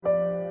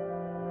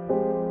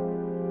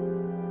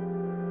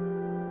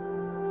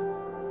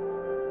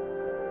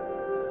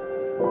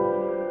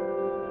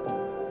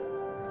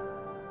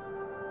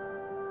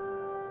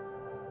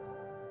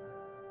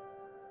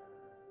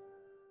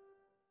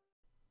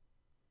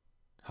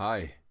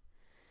Hi.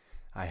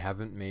 I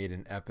haven't made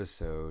an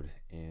episode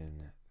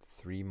in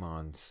 3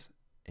 months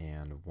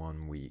and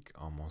 1 week,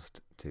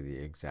 almost to the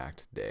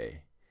exact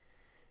day.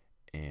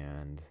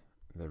 And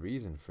the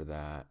reason for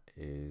that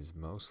is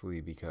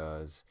mostly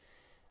because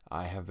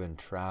I have been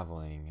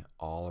traveling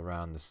all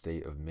around the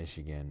state of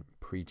Michigan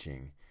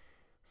preaching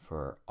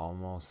for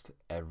almost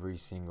every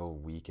single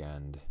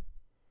weekend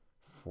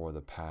for the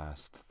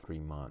past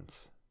 3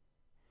 months.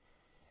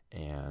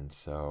 And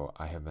so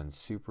I have been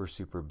super,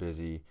 super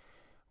busy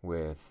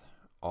with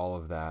all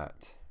of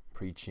that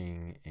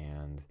preaching,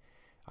 and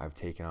I've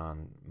taken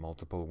on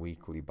multiple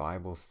weekly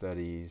Bible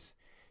studies.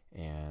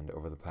 And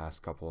over the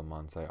past couple of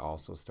months, I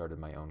also started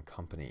my own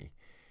company.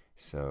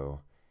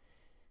 So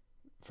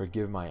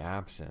forgive my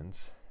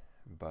absence,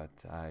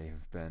 but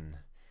I've been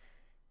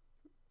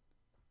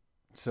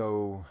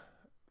so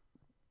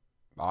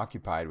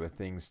occupied with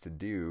things to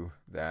do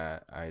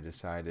that I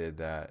decided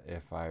that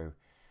if I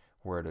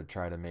were to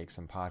try to make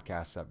some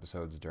podcast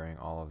episodes during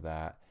all of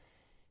that,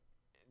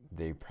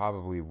 they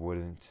probably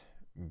wouldn't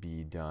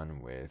be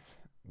done with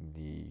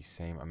the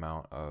same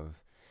amount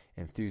of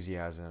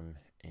enthusiasm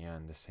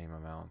and the same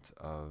amount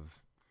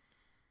of,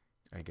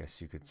 I guess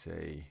you could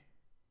say,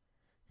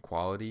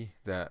 quality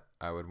that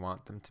I would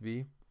want them to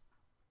be.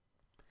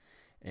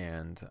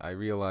 And I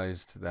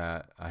realized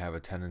that I have a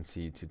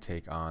tendency to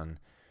take on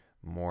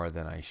more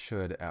than I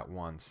should at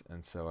once.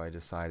 And so I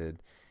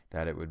decided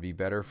that it would be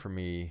better for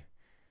me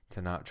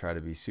to not try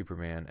to be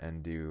Superman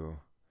and do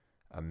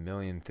a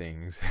million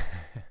things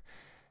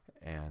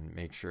and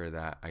make sure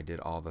that I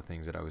did all the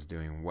things that I was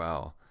doing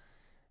well,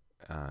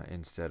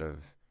 instead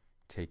of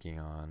taking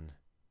on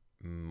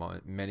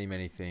many,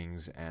 many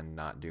things and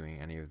not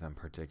doing any of them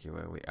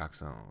particularly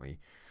excellently.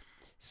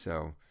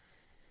 So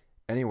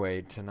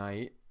anyway,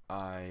 tonight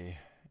I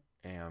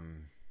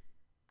am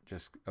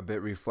just a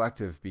bit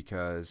reflective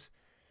because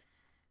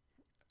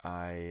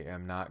I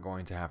am not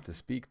going to have to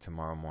speak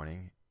tomorrow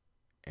morning,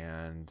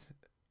 and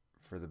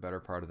for the better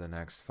part of the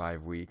next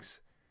 5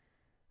 weeks,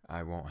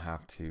 I won't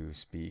have to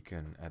speak.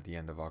 And at the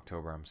end of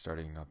October, I'm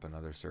starting up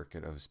another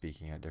circuit of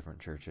speaking at different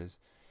churches.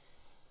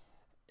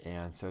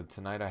 And so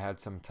tonight I had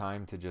some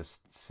time to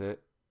just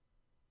sit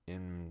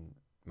in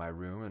my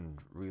room and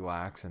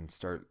relax and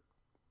start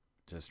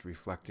just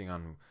reflecting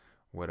on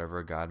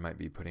whatever God might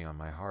be putting on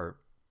my heart.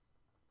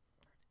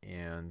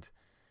 And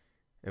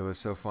it was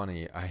so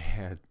funny. I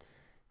had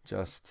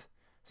just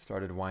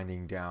started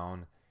winding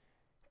down,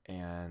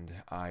 and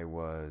I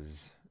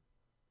was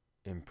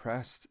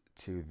impressed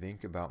to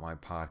think about my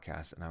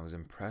podcast, and I was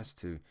impressed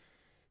to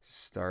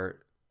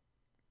start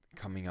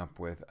coming up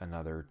with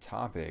another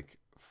topic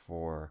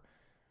for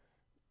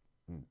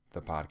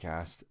the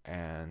podcast.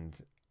 And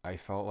I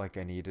felt like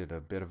I needed a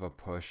bit of a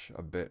push,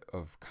 a bit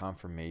of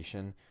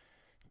confirmation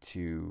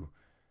to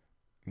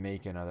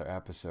make another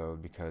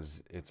episode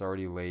because it's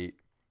already late.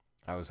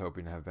 I was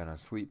hoping to have been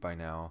asleep by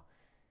now,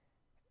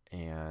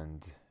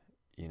 and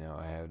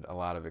I had a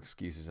lot of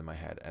excuses in my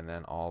head. And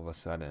then all of a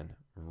sudden,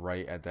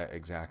 right at that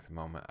exact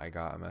moment, I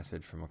got a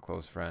message from a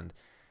close friend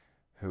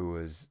who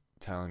was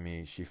telling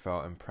me she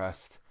felt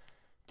impressed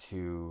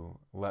to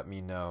let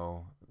me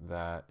know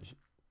that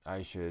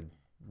I should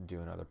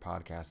do another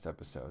podcast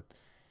episode.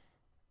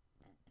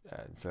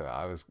 And so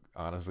I was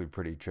honestly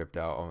pretty tripped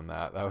out on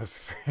that. That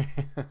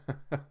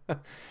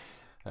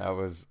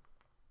was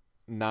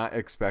not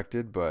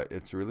expected, but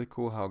it's really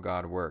cool how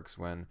God works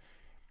when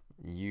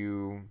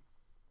you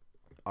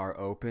are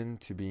open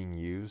to being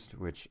used,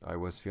 which I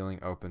was feeling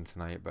open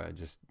tonight, but I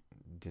just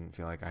didn't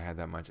feel like I had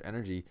that much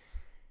energy.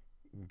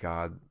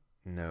 God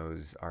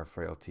knows our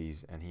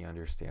frailties, and He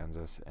understands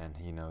us, and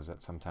He knows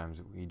that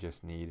sometimes we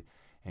just need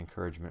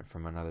encouragement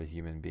from another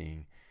human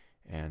being.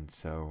 And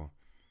so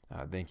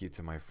thank you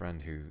to my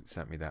friend who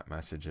sent me that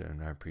message,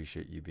 and I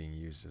appreciate you being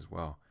used as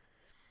well.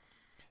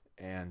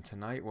 And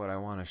tonight what I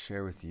want to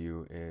share with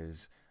you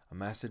is a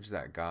message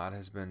that God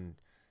has been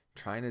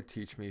trying to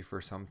teach me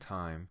for some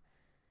time,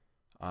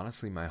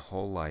 honestly my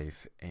whole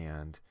life,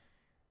 and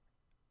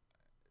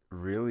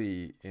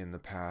really in the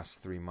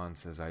past 3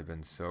 months as I've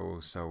been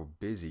so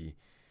busy.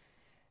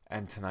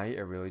 And tonight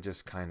it really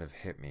just kind of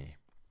hit me.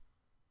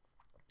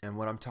 And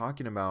what I'm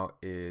talking about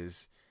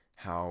is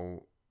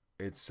how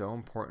it's so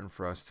important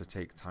for us to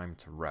take time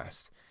to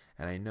rest.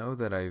 And I know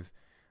that I've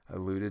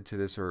alluded to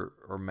this or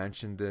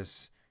mentioned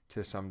this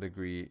to some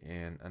degree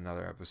in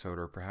another episode,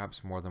 or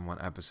perhaps more than one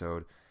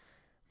episode.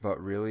 But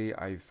really,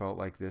 I felt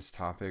like this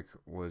topic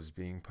was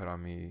being put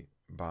on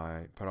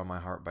my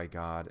heart by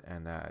God,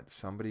 and that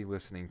somebody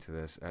listening to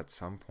this at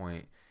some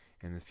point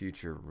in the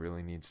future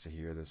really needs to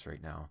hear this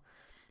right now.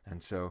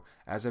 And so,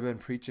 as I've been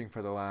preaching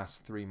for the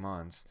last 3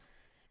 months,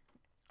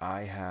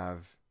 I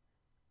have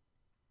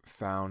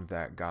found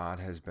that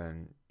God has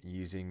been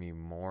using me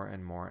more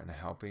and more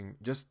and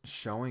just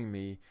showing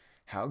me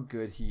how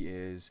good He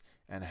is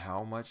and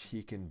how much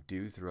He can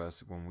do through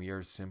us when we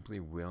are simply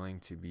willing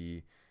to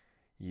be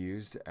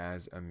used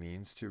as a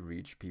means to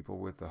reach people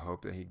with the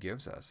hope that He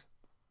gives us.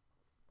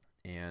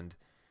 And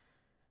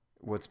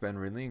what's been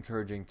really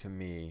encouraging to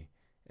me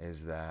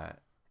is that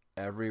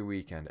every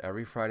weekend,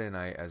 every Friday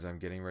night, as I'm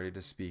getting ready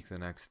to speak the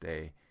next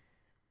day,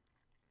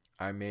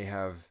 I may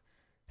have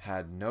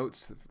had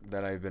notes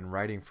that I've been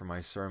writing for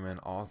my sermon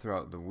all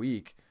throughout the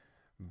week,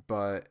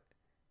 but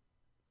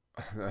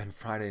on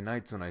Friday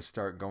nights when I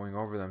start going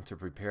over them to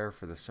prepare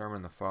for the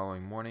sermon the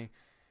following morning,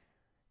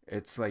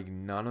 it's like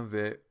none of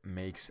it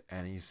makes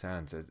any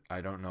sense.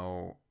 I don't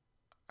know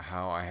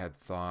how I had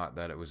thought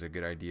that it was a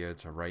good idea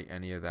to write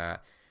any of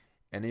that.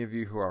 Any of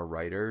you who are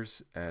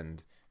writers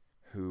and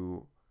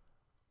who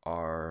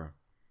are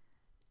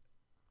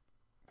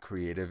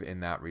creative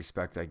in that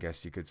respect, I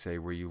guess you could say,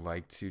 where you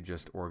like to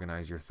just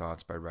organize your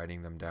thoughts by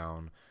writing them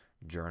down,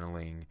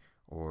 journaling,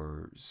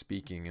 or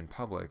speaking in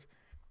public,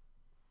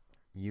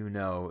 you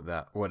know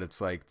that what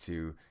it's like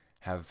to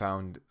have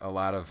found a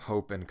lot of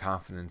hope and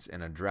confidence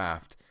in a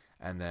draft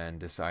and then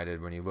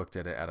decided when you looked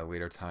at it at a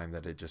later time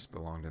that it just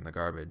belonged in the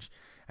garbage.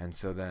 And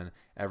so then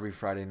every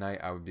Friday night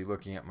I would be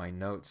looking at my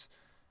notes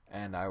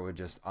and I would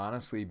just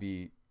honestly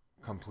be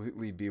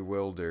completely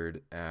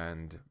bewildered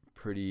and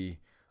pretty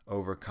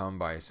overcome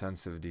by a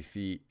sense of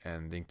defeat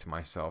and think to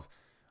myself,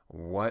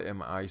 what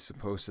am I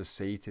supposed to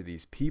say to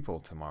these people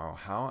tomorrow?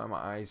 How am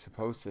I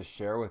supposed to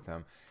share with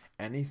them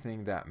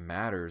anything that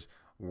matters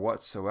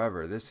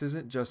whatsoever? This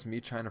isn't just me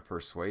trying to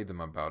persuade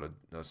them about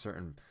a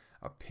certain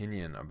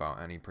opinion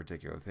about any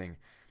particular thing.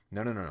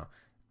 No.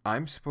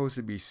 I'm supposed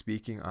to be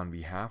speaking on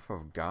behalf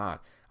of God.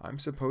 I'm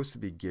supposed to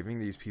be giving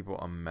these people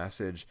a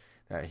message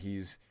that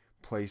He's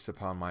placed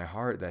upon my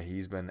heart, that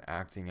He's been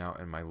acting out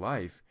in my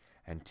life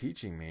and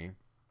teaching me.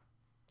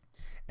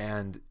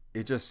 And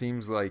it just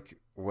seems like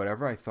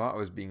whatever I thought I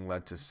was being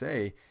led to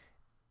say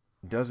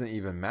doesn't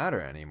even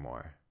matter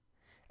anymore.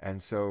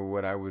 And so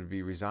what I would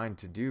be resigned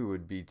to do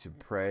would be to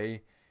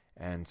pray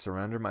and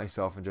surrender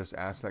myself and just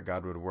ask that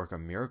God would work a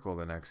miracle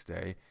the next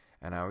day.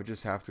 And I would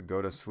just have to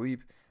go to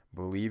sleep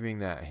believing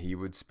that He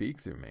would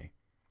speak through me.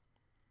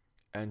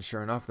 And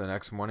sure enough, the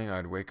next morning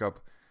I'd wake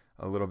up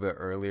a little bit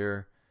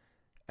earlier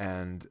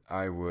and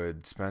I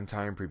would spend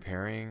time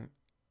preparing.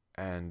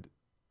 And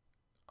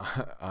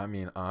I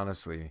mean,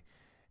 honestly,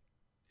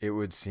 it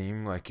would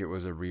seem like it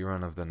was a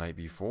rerun of the night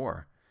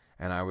before.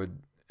 And I would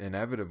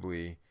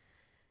inevitably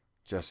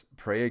just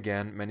pray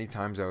again. Many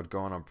times I would go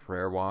on a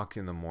prayer walk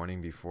in the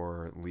morning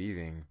before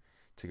leaving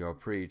to go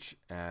preach,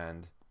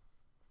 and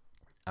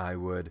I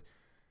would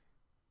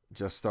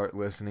just start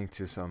listening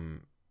to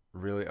some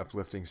really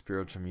uplifting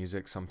spiritual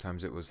music.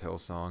 Sometimes it was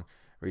Hillsong.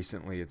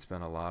 Recently it's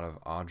been a lot of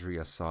Audrey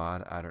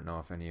Assad. I don't know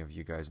if any of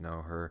you guys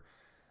know her,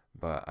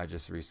 but I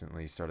just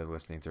recently started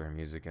listening to her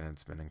music and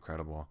it's been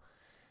incredible.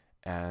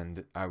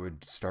 And I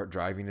would start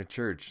driving to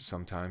church.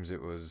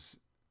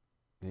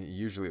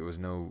 Usually it was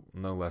no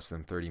less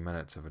than 30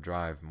 minutes of a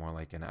drive, more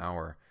like an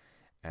hour.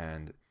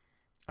 And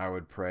I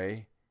would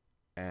pray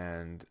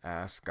and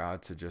ask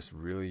God to just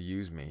really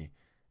use me.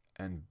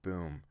 And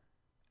boom,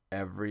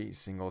 every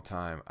single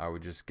time I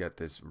would just get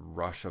this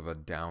rush of a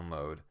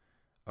download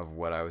of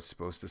what I was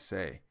supposed to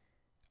say.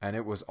 And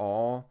it was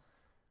all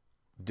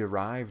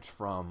derived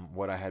from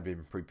what I had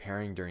been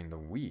preparing during the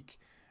week,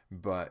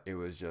 but it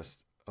was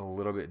just a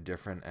little bit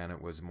different and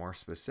it was more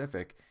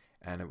specific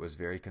and it was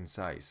very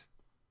concise.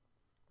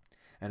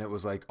 And it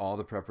was like all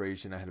the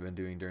preparation I had been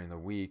doing during the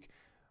week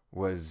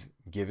was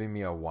giving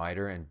me a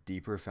wider and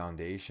deeper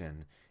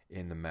foundation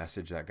in the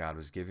message that God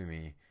was giving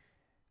me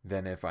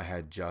than if I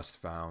had just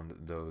found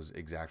those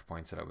exact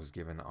points that I was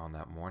given on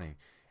that morning.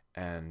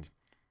 And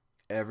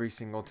every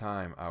single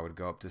time I would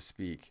go up to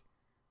speak,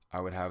 I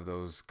would have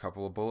those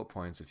couple of bullet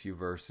points, a few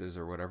verses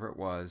or whatever it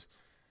was,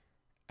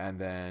 and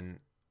then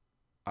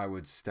I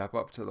would step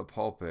up to the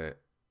pulpit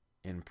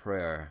in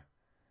prayer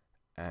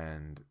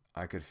and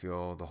I could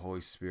feel the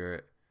Holy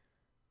Spirit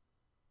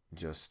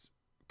just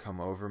come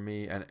over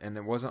me. And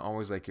it wasn't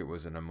always like it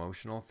was an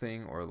emotional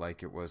thing or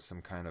like it was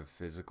some kind of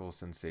physical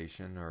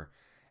sensation or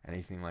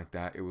anything like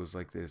that. It was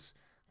like this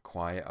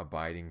quiet,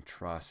 abiding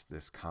trust,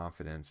 this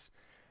confidence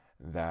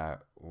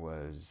that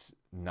was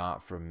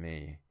not from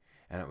me.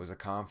 And it was a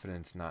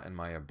confidence not in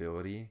my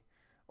ability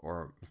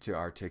or to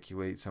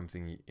articulate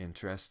something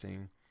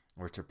interesting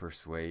or to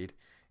persuade.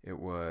 It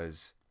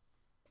was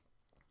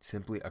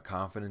simply a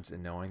confidence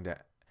in knowing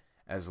that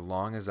as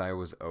long as I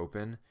was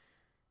open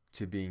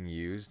to being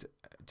used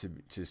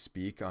to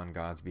speak on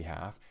God's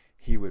behalf,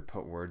 He would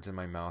put words in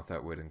my mouth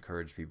that would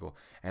encourage people.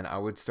 And I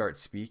would start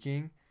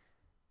speaking,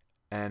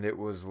 and it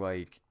was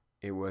like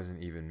it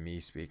wasn't even me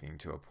speaking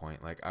to a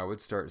point. Like I would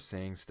start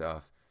saying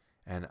stuff,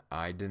 and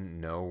I didn't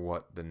know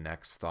what the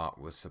next thought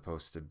was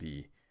supposed to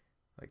be,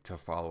 like to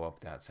follow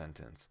up that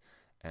sentence.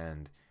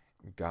 And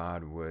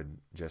God would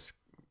just,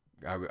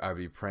 I'd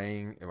be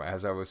praying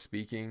as I was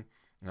speaking,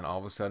 and all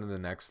of a sudden the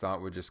next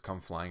thought would just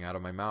come flying out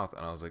of my mouth.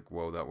 And I was like,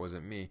 whoa, that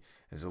wasn't me.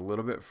 It's a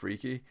little bit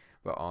freaky,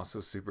 but also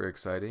super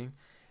exciting.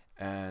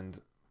 And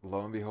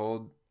lo and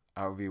behold,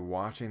 I would be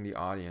watching the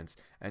audience,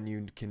 and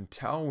you can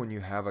tell when you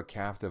have a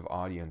captive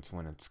audience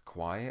when it's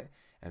quiet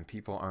and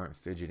people aren't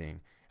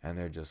fidgeting and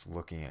they're just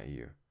looking at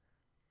you.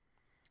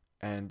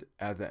 And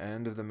at the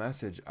end of the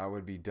message, I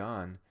would be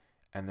done,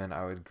 and then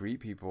I would greet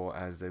people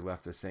as they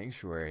left the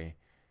sanctuary.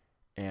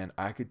 And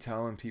I could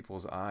tell in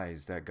people's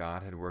eyes that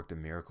God had worked a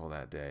miracle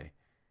that day.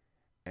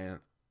 And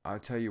I'll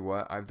tell you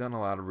what, I've done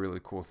a lot of really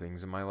cool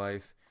things in my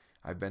life.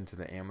 I've been to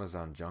the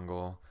Amazon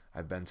jungle.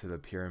 I've been to the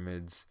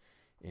pyramids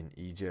in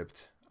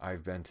Egypt.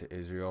 I've been to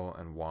Israel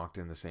and walked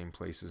in the same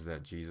places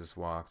that Jesus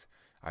walked.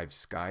 I've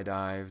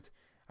skydived.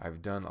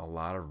 I've done a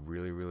lot of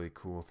really, really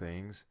cool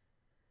things.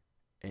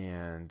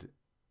 And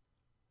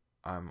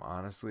I'm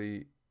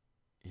honestly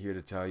here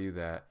to tell you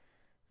that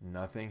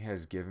nothing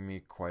has given me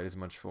quite as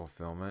much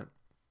fulfillment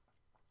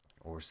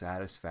or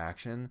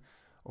satisfaction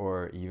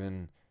or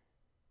even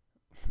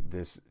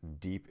this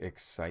deep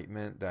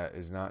excitement that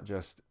is not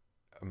just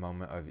a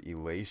moment of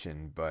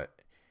elation, but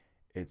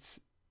it's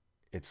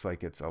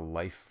like it's a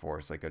life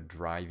force, like a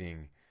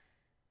driving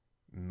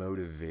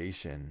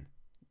motivation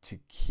to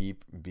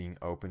keep being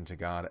open to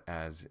God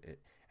as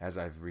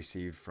I've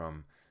received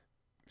from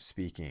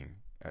speaking,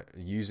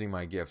 using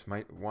my gifts.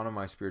 One of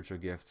my spiritual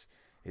gifts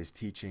is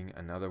teaching.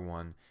 Another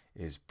one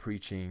is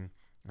preaching.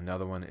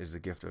 Another one is the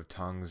gift of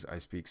tongues. I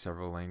speak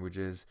several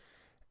languages.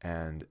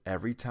 And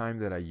every time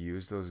that I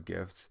use those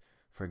gifts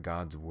for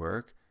God's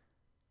work,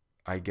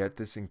 I get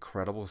this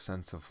incredible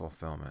sense of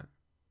fulfillment.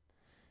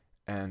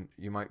 And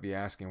you might be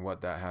asking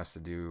what that has to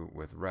do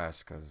with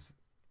rest, because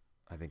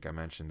I think I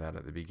mentioned that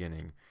at the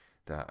beginning,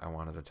 that I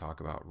wanted to talk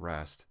about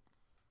rest.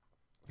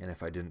 And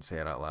if I didn't say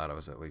it out loud, I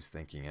was at least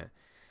thinking it.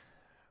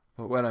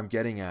 But what I'm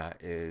getting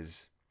at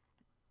is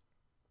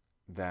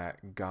that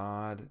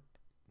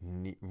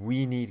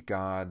we need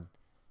God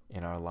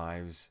in our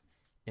lives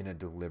in a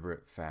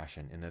deliberate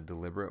fashion, in a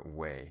deliberate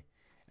way.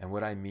 And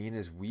what I mean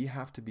is we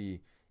have to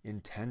be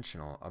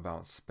intentional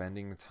about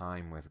spending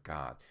time with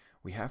God.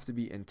 We have to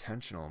be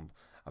intentional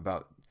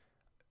about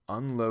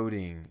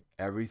unloading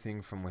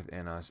everything from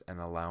within us and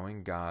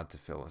allowing God to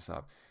fill us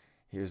up.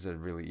 Here's a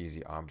really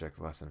easy object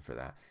lesson for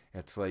that.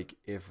 It's like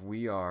if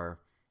we are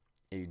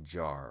a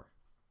jar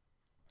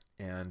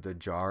and the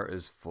jar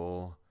is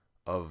full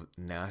of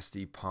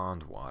nasty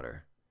pond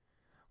water,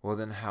 well,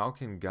 then how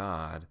can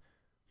God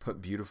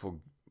put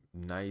beautiful,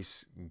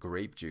 nice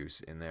grape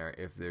juice in there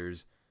if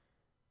there's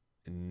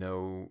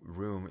no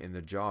room in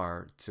the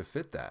jar to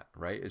fit that,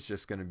 right? It's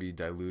just going to be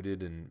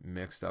diluted and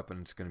mixed up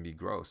and it's going to be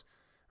gross,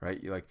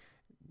 right?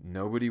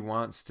 Nobody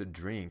wants to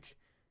drink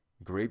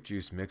grape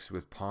juice mixed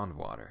with pond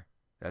water.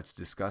 That's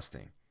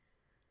disgusting.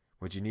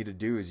 What you need to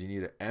do is you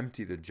need to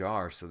empty the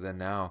jar so then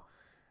now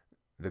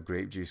the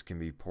grape juice can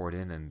be poured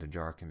in and the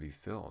jar can be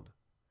filled.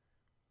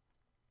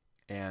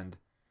 And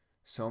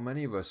so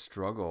many of us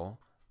struggle,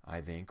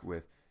 I think,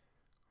 with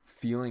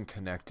feeling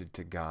connected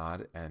to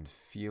God and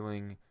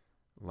feeling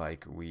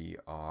like we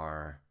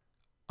are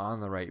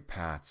on the right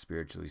path,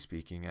 spiritually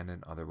speaking, and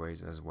in other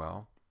ways as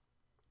well.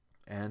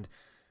 And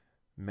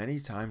many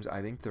times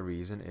I think the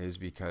reason is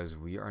because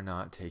we are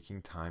not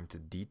taking time to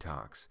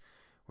detox.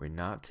 We're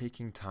not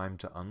taking time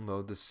to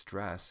unload the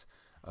stress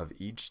of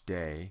each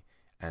day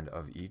and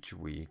of each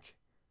week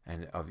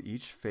and of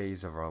each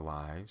phase of our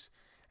lives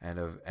and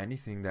of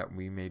anything that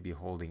we may be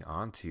holding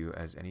on to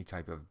as any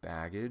type of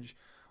baggage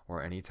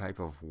or any type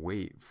of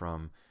weight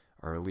from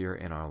earlier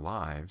in our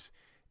lives.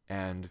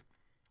 And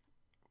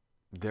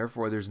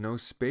therefore, there's no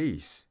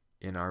space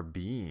in our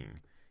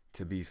being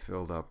to be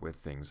filled up with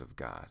things of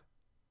God.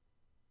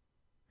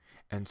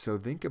 And so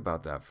think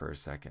about that for a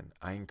second.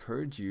 I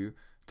encourage you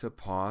to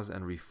pause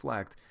and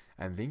reflect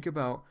and think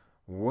about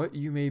what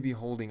you may be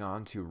holding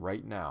on to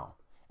right now,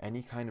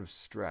 any kind of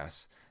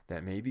stress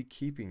that may be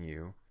keeping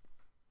you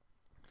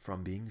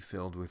from being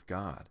filled with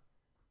God.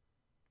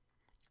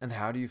 And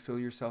how do you fill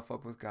yourself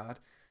up with God?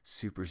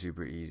 Super,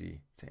 super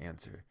easy to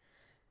answer.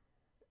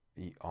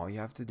 All you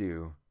have to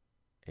do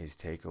is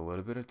take a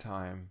little bit of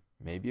time,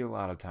 maybe a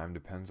lot of time,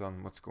 depends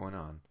on what's going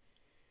on.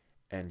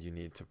 And you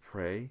need to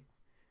pray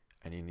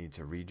and you need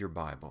to read your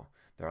Bible.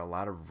 There are a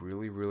lot of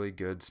really, really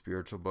good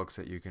spiritual books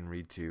that you can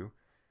read too.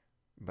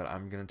 But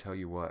I'm going to tell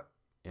you what,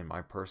 in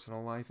my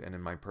personal life and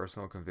in my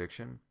personal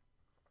conviction,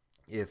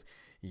 if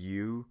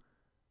you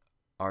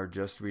are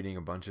just reading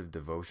a bunch of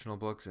devotional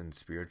books and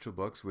spiritual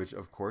books, which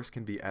of course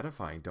can be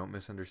edifying, don't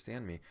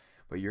misunderstand me,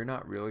 but you're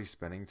not really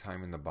spending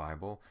time in the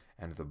Bible,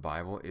 and the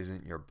Bible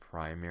isn't your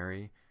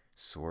primary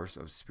source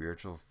of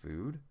spiritual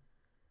food,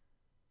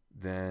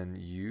 then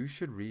you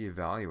should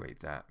reevaluate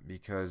that,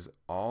 because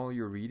all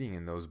you're reading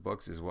in those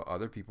books is what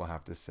other people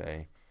have to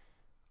say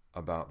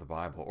about the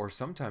Bible. Or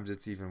sometimes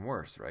it's even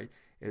worse, right?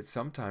 It's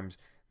sometimes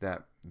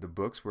that the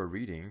books we're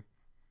reading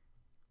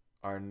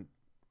are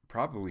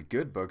probably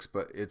good books,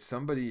 but it's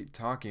somebody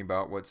talking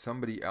about what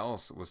somebody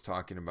else was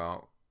talking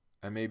about,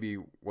 and maybe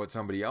what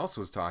somebody else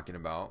was talking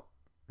about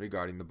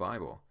regarding the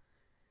Bible.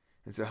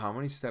 And so how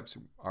many steps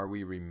are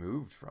we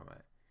removed from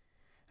it?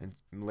 And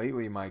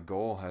lately my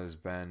goal has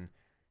been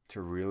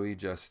to really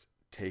just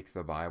take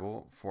the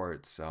Bible for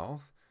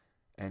itself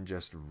and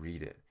just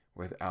read it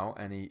without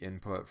any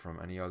input from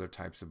any other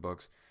types of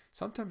books.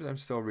 Sometimes I'm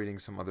still reading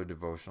some other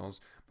devotionals,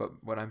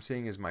 but what I'm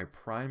saying is my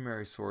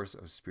primary source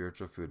of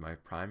spiritual food, my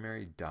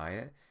primary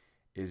diet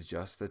is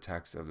just the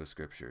text of the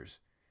scriptures.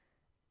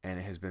 And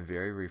it has been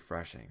very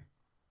refreshing.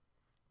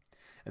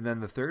 And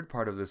then the third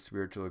part of the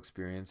spiritual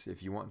experience,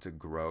 if you want to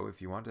grow,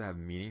 if you want to have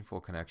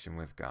meaningful connection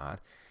with God,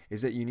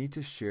 is that you need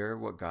to share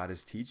what God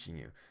is teaching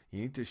you.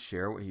 You need to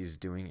share what He's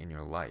doing in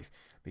your life.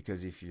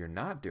 Because if you're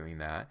not doing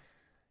that,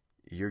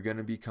 you're going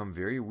to become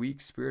very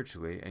weak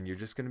spiritually, and you're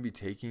just going to be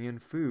taking in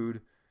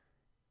food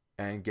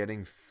and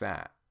getting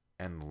fat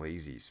and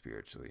lazy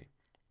spiritually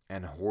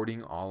and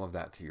hoarding all of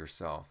that to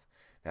yourself.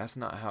 That's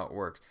not how it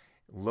works.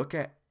 Look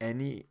at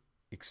any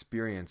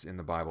experience in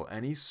the Bible,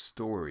 any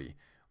story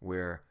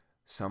where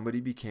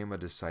somebody became a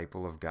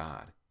disciple of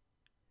God.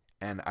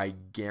 And I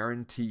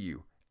guarantee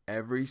you,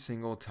 every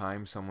single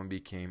time someone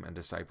became a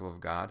disciple of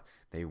God,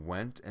 they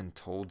went and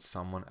told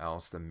someone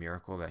else the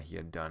miracle that He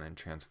had done in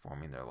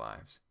transforming their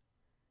lives.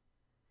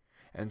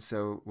 And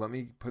so let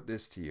me put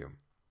this to you.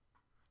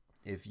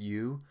 If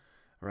you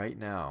right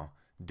now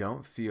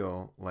don't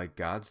feel like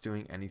God's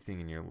doing anything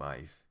in your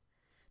life,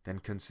 then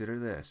consider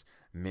this.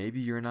 Maybe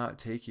you're not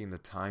taking the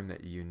time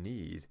that you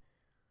need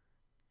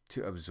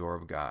to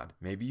absorb God.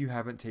 Maybe you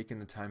haven't taken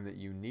the time that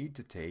you need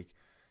to take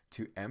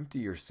to empty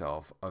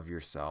yourself of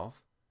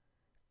yourself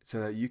so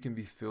that you can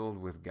be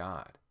filled with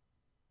God.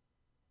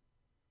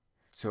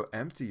 So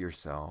empty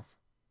yourself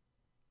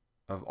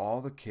of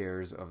all the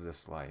cares of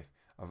this life,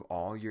 of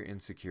all your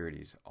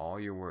insecurities, all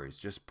your worries.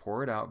 Just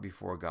pour it out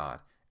before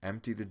God.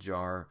 Empty the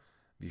jar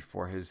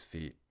before His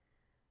feet.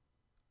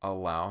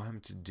 Allow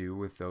Him to do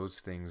with those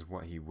things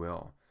what He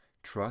will.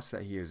 Trust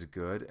that He is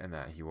good and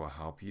that He will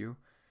help you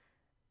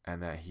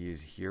and that He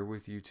is here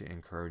with you to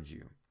encourage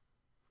you.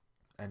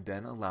 And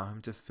then allow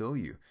Him to fill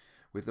you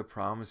with the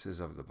promises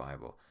of the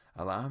Bible.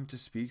 Allow Him to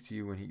speak to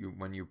you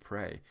when you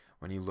pray,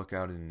 when you look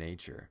out in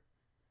nature.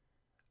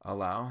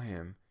 Allow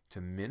Him to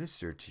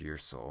minister to your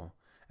soul,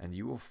 and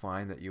you will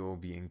find that you will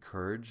be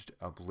encouraged,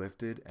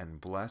 uplifted,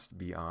 and blessed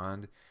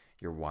beyond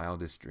your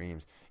wildest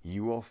dreams.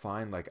 You will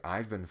find, like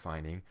I've been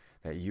finding,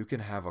 that you can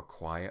have a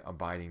quiet,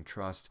 abiding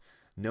trust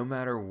no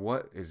matter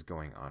what is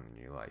going on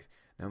in your life,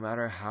 no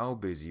matter how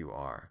busy you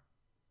are.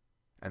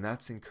 And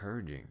that's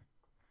encouraging.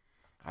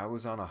 I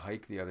was on a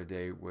hike the other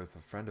day with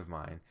a friend of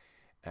mine,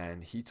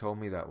 and he told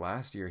me that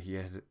last year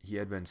he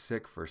had been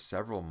sick for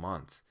several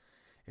months.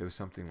 It was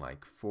something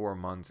like 4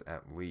 months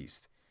at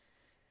least.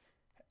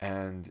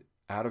 And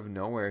out of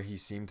nowhere, he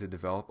seemed to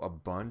develop a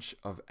bunch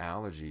of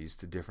allergies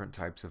to different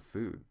types of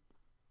food.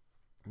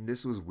 And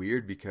this was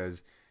weird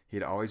because he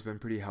had always been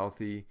pretty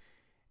healthy,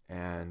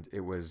 and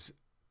it was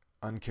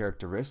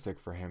uncharacteristic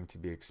for him to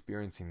be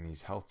experiencing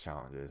these health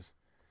challenges.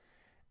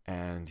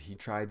 And he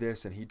tried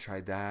this and he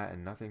tried that,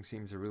 and nothing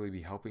seemed to really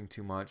be helping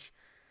too much.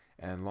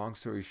 And long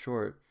story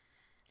short,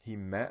 he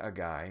met a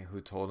guy who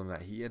told him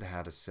that he had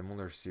had a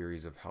similar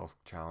series of health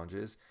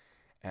challenges,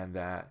 and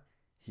that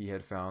he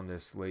had found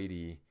this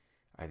lady,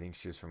 I think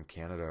she was from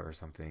Canada or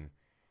something,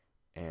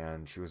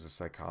 and she was a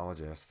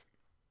psychologist,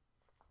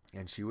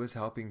 and she was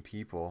helping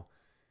people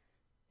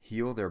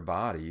heal their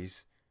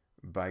bodies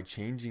by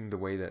changing the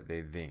way that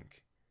they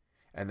think.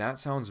 And that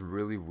sounds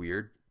really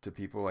weird to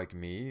people like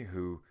me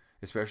who,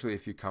 especially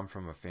if you come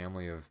from a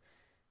family of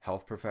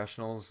health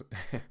professionals,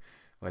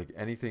 like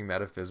anything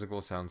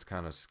metaphysical sounds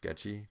kind of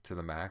sketchy to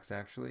the max,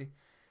 actually.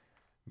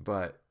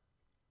 But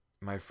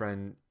my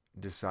friend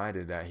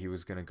decided that he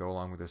was going to go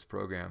along with this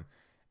program,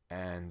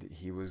 and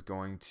he was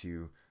going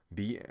to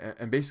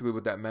and basically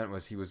what that meant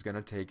was he was going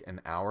to take an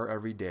hour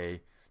every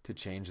day to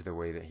change the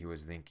way that he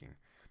was thinking.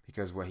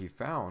 Because what he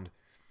found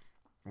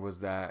was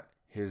that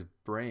his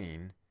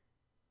brain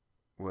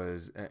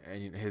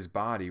and his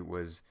body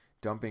was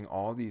dumping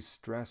all these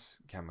stress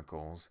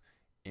chemicals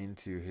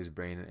into his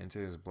brain and into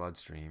his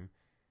bloodstream.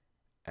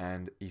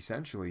 And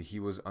essentially he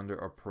was under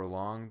a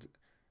prolonged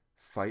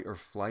fight or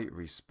flight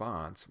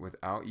response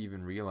without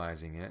even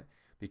realizing it,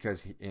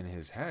 because in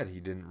his head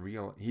he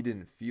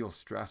didn't feel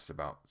stressed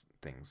about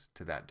things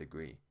to that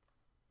degree.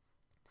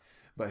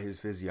 But his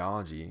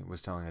physiology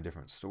was telling a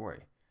different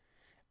story.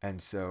 And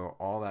so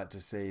all that to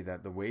say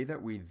that the way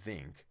that we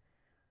think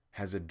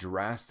has a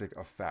drastic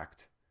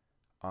effect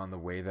on the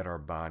way that our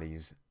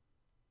bodies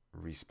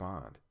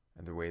respond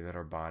and the way that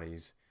our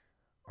bodies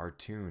are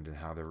tuned and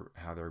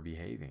how they're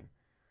behaving.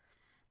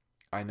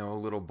 I know a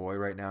little boy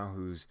right now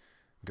who's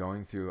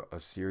going through a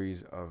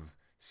series of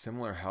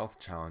similar health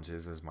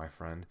challenges as my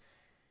friend,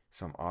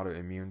 some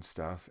autoimmune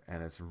stuff,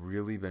 and it's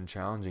really been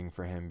challenging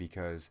for him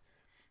because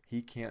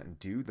he can't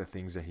do the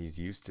things that he's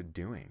used to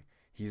doing.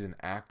 He's an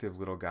active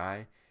little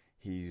guy.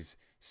 He's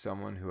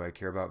someone who I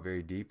care about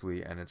very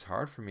deeply, and it's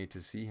hard for me to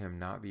see him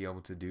not be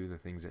able to do the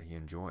things that he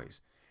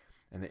enjoys.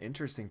 And the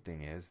interesting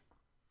thing is,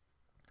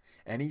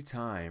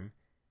 anytime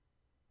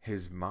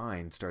his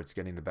mind starts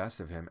getting the best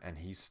of him and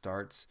he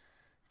starts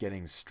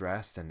getting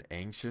stressed and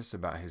anxious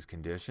about his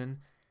condition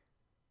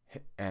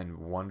and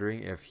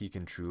wondering if he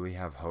can truly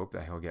have hope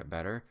that he'll get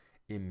better,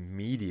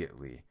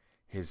 immediately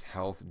his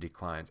health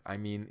declines. I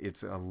mean,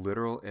 it's a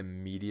literal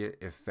immediate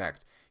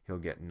effect. He'll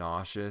get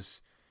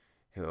nauseous.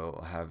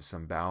 He'll have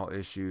some bowel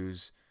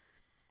issues.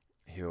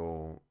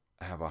 He'll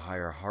have a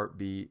higher heart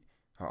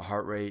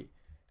rate,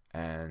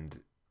 and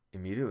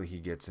immediately he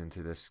gets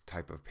into this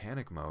type of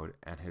panic mode,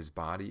 and his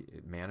body,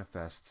 it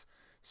manifests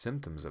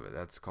symptoms of it.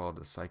 That's called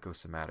a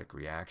psychosomatic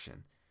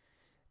reaction.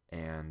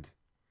 And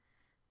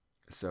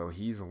so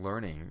he's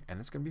learning, and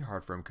it's going to be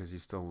hard for him because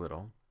he's still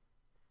little,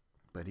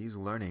 but he's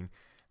learning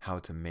how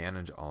to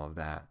manage all of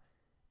that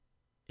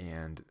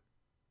and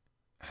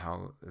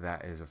how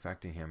that is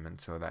affecting him, and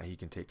so that he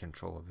can take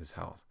control of his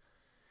health.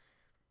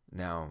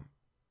 Now,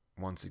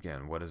 once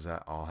again, what does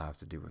that all have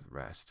to do with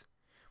rest?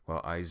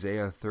 Well,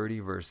 Isaiah 30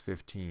 verse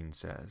 15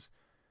 says,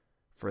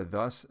 "For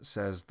thus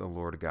says the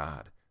Lord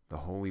God, the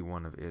Holy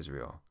One of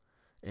Israel,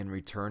 in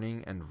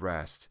returning and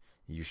rest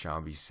you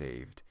shall be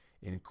saved.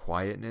 In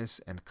quietness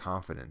and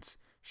confidence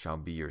shall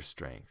be your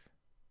strength."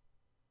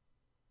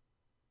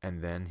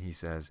 And then he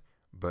says,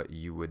 "But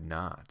you would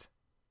not."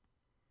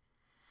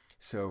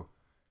 So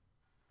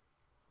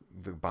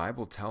the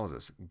Bible tells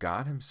us,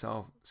 God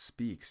himself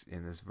speaks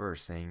in this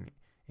verse saying,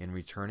 "In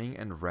returning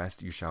and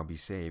rest you shall be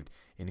saved.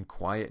 In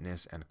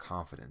quietness and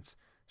confidence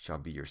shall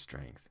be your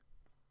strength."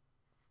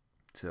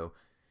 So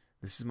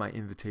this is my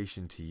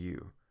invitation to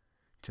you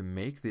to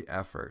make the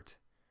effort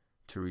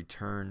to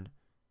return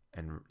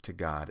and to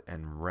God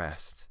and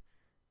rest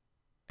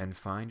and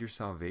find your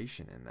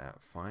salvation in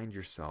that. Find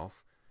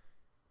yourself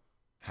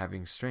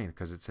having strength,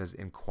 because it says,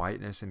 "In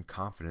quietness and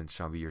confidence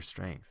shall be your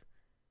strength."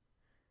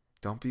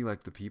 Don't be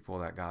like the people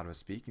that God was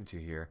speaking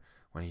to here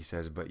when he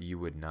says, "But you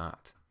would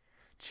not."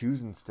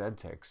 Choose instead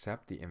to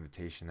accept the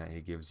invitation that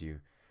he gives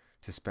you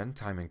to spend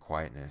time in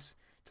quietness,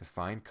 to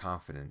find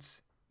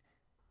confidence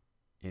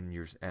in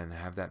your, and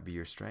have that be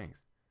your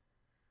strength.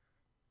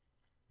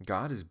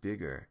 God is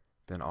bigger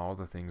than all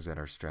the things that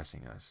are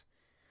stressing us.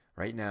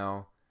 Right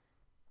now,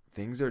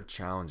 things are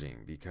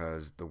challenging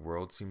because the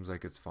world seems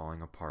like it's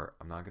falling apart.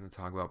 I'm not going to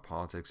talk about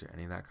politics or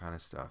any of that kind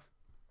of stuff,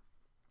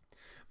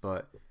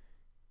 but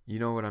you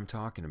know what I'm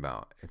talking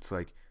about. It's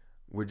like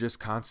we're just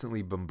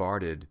constantly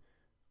bombarded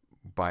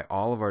by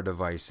all of our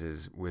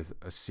devices with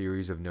a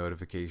series of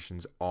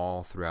notifications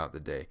all throughout the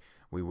day.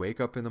 We wake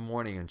up in the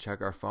morning and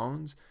check our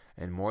phones,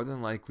 and more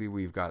than likely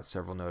we've got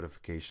several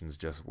notifications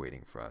just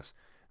waiting for us.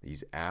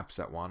 These apps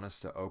that want us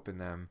to open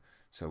them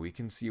so we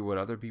can see what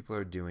other people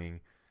are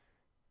doing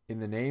in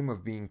the name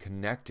of being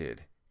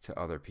connected to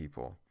other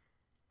people.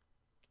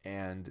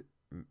 And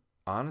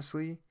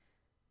honestly,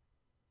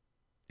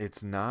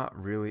 it's not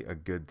really a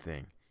good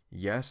thing.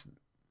 Yes,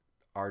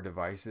 our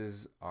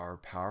devices are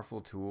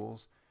powerful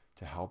tools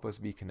to help us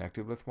be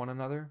connected with one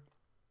another,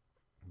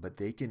 but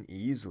they can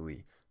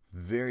easily,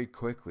 very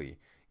quickly,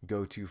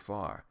 go too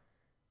far.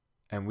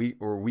 And we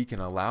can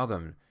allow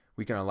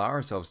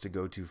ourselves to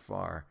go too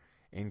far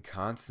in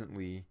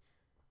constantly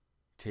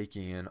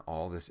taking in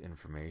all this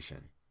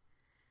information.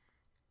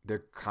 They're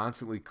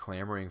constantly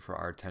clamoring for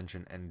our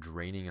attention and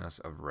draining us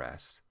of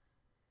rest.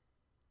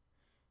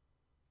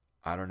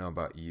 I don't know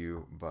about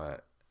you,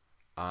 but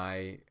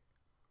I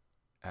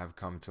have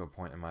come to a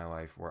point in my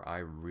life where I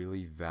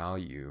really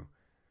value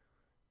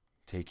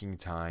taking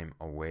time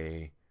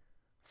away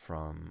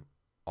from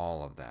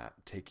all of that,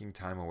 taking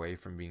time away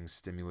from being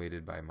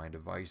stimulated by my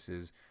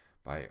devices,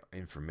 by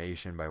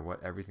information, by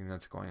everything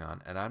that's going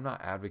on. And I'm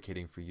not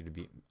advocating for you to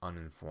be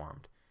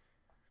uninformed,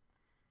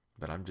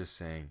 but I'm just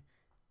saying,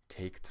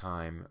 take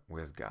time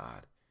with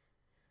God.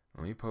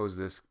 Let me pose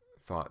this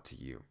thought to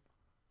you.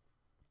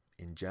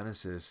 In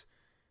Genesis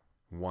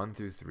 1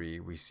 through 3,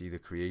 we see the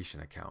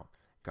creation account.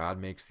 God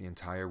makes the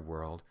entire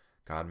world.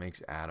 God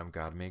makes Adam.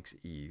 God makes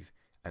Eve.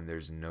 And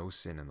there's no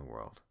sin in the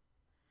world.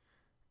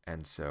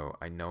 And so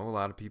I know a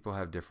lot of people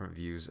have different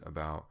views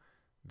about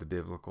the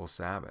biblical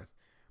Sabbath.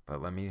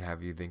 But let me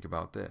have you think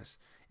about this.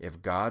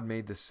 If God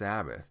made the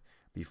Sabbath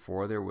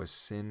before there was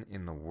sin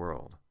in the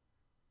world,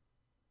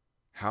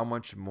 how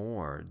much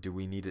more do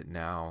we need it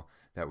now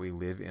that we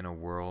live in a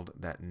world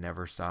that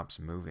never stops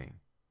moving?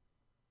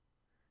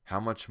 How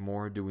much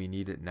more do we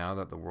need it now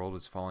that the world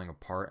is falling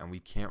apart and we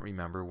can't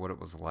remember what it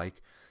was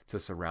like to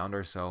surround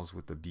ourselves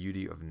with the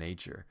beauty of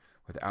nature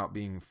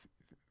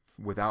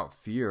without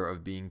fear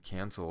of being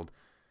canceled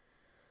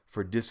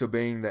for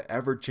disobeying the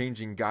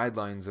ever-changing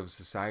guidelines of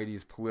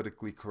society's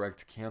politically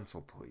correct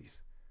cancel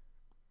police?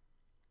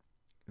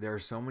 There are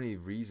so many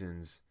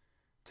reasons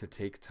to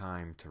take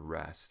time to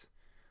rest.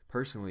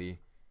 Personally,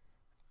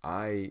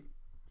 I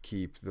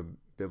keep the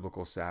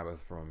biblical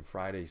Sabbath from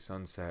Friday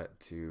sunset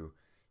to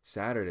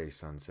Saturday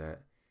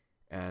sunset,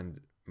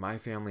 and my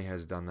family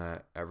has done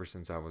that ever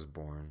since I was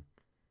born.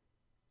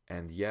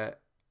 And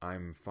yet,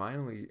 I'm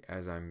finally,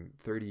 as I'm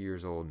 30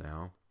 years old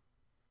now,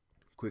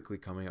 quickly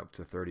coming up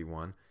to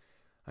 31,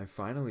 I'm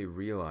finally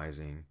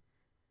realizing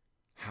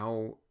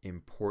how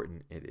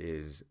important it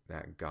is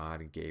that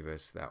God gave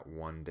us that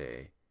one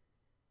day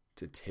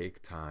to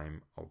take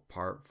time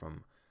apart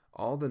from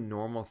all the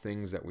normal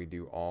things that we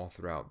do all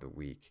throughout the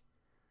week.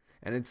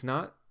 And it's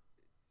not,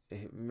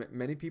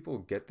 many people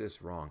get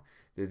this wrong.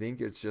 They think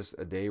it's just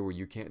a day where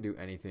you can't do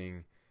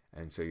anything,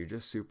 and so you're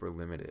just super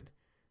limited.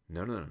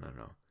 No.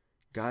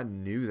 God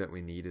knew that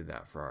we needed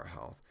that for our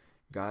health.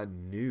 God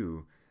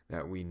knew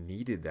that we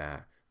needed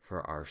that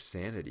for our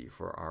sanity,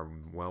 for our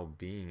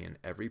well-being in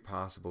every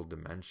possible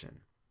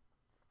dimension.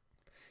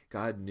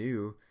 God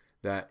knew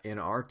that in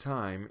our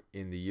time,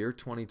 in the year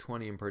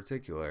 2020 in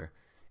particular,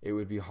 it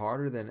would be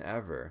harder than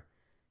ever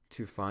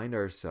to find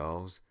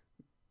ourselves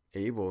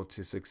able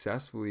to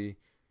successfully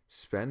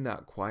spend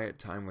that quiet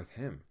time with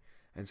Him.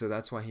 And so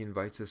that's why He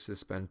invites us to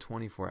spend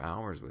 24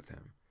 hours with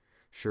Him.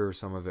 Sure,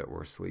 some of it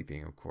we're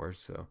sleeping, of course,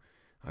 so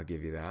I'll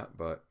give you that.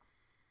 But,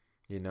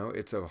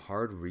 it's a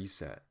hard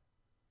reset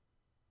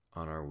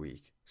on our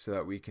week so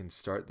that we can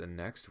start the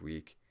next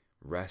week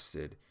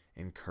rested,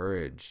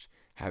 encouraged,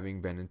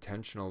 having been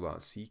intentional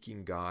about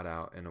seeking God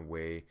out in a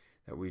way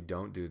that we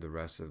don't do the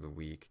rest of the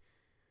week,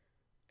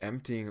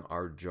 emptying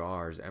our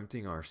jars,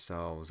 emptying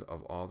ourselves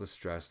of all the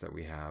stress that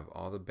we have,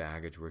 all the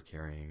baggage we're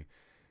carrying,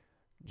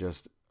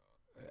 just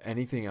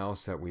anything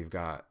else that we've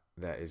got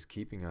that is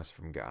keeping us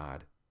from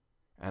God,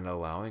 and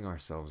allowing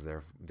ourselves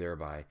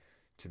thereby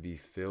to be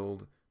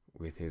filled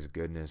with His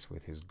goodness,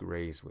 with His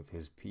grace, with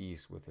His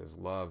peace, with His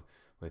love,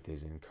 with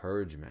His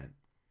encouragement,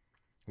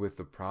 with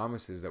the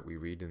promises that we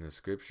read in the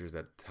scriptures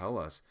that tell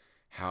us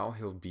how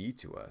He'll be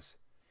to us.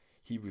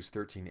 Hebrews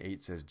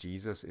 13:8 says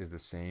Jesus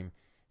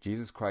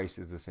Christ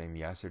is the same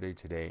yesterday,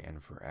 today,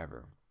 and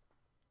forever.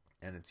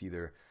 And it's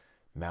either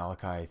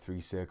Malachi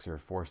 3:6 or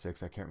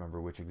 4:6, I can't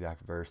remember which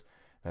exact verse,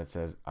 that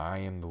says, I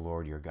am the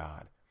Lord your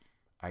God.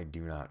 I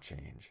do not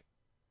change.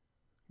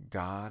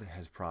 God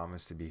has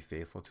promised to be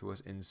faithful to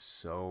us in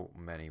so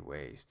many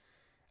ways.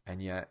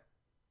 And yet,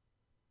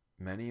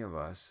 many of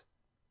us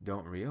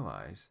don't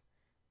realize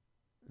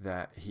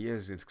that He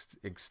has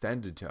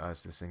extended to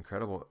us this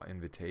incredible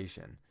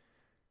invitation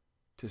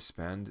to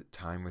spend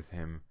time with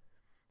Him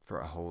for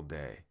a whole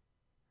day.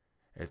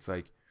 It's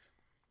like,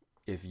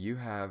 if you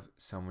have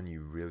someone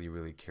you really,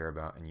 really care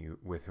about and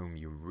with whom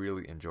you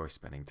really enjoy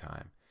spending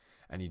time,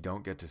 and you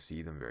don't get to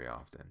see them very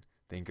often.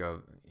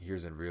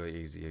 Here's a really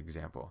easy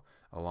example,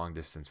 a long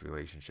distance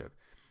relationship,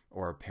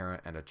 or a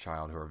parent and a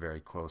child who are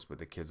very close but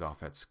the kid's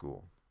off at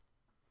school,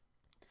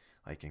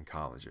 like in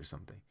college or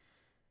something.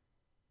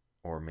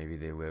 Or maybe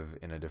they live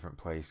in a different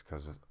place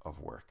because of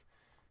work.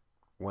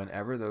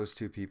 Whenever those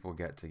two people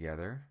get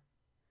together,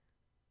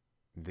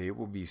 they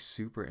will be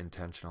super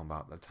intentional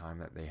about the time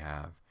that they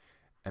have,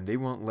 and they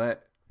won't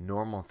let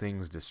normal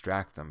things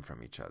distract them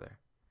from each other.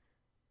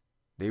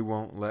 They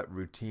won't let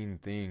routine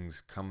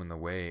things come in the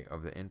way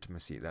of the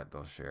intimacy that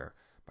they'll share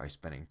by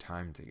spending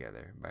time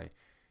together, by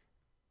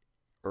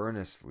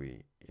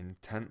earnestly,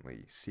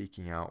 intently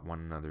seeking out one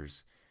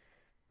another's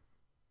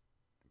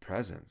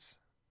presence.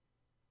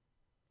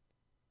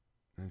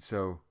 And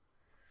so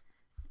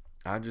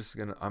I'm just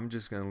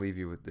gonna leave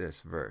you with this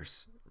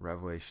verse,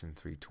 Revelation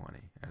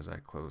 3:20, as I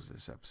close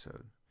this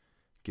episode,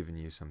 giving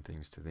you some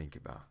things to think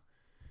about.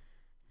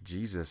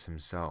 Jesus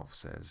Himself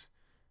says,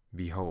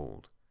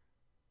 "Behold,"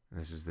 and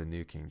this is the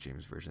New King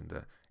James Version.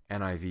 The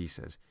NIV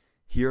says,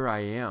 "Here I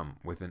am,"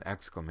 with an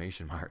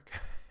exclamation mark.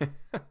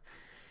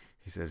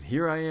 He says,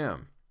 "Here I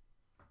am.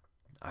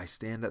 I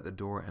stand at the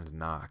door and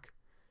knock.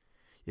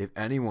 If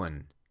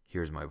anyone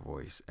hears my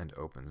voice and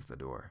opens the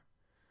door,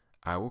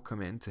 I will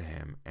come in to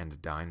him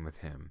and dine with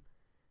him,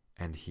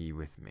 and he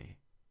with me."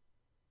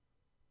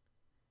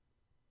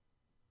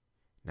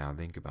 Now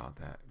think about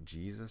that.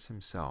 Jesus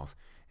Himself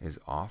is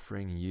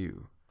offering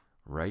you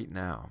right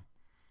now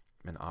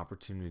an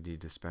opportunity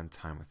to spend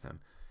time with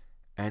Him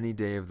any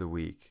day of the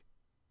week,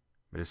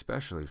 but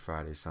especially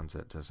Friday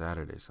sunset to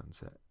Saturday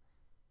sunset.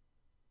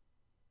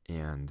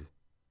 And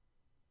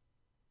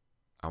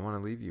I want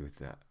to leave you with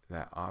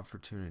that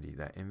opportunity,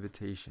 that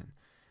invitation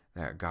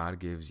that God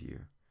gives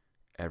you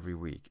every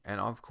week,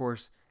 and of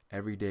course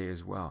every day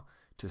as well,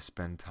 to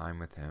spend time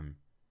with Him,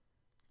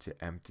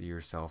 to empty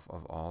yourself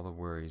of all the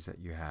worries that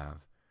you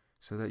have,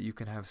 so that you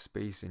can have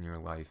space in your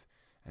life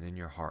and in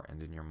your heart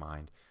and in your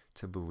mind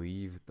to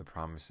believe the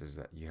promises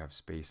that you have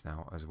space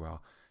now as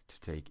well to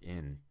take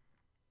in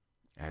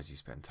as you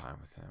spend time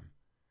with Him.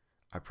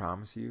 I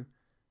promise you,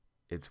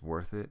 it's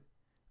worth it.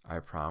 I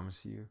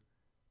promise you,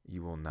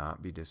 you will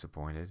not be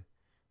disappointed.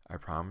 I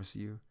promise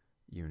you,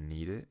 you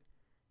need it.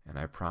 And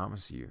I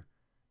promise you,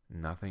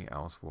 nothing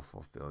else will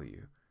fulfill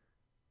you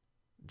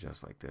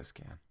just like this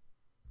can.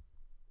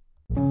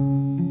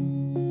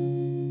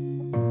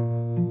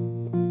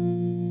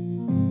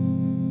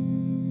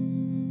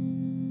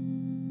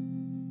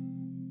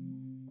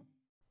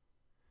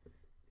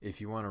 If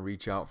you want to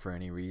reach out for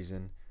any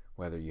reason,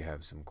 whether you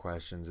have some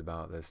questions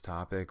about this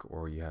topic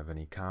or you have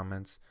any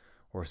comments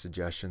or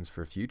suggestions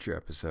for future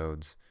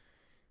episodes,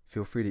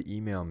 feel free to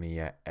email me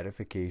at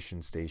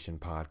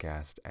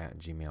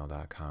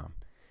edificationstationpodcast@gmail.com.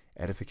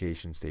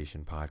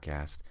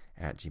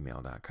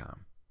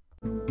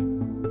 edificationstationpodcast@gmail.com.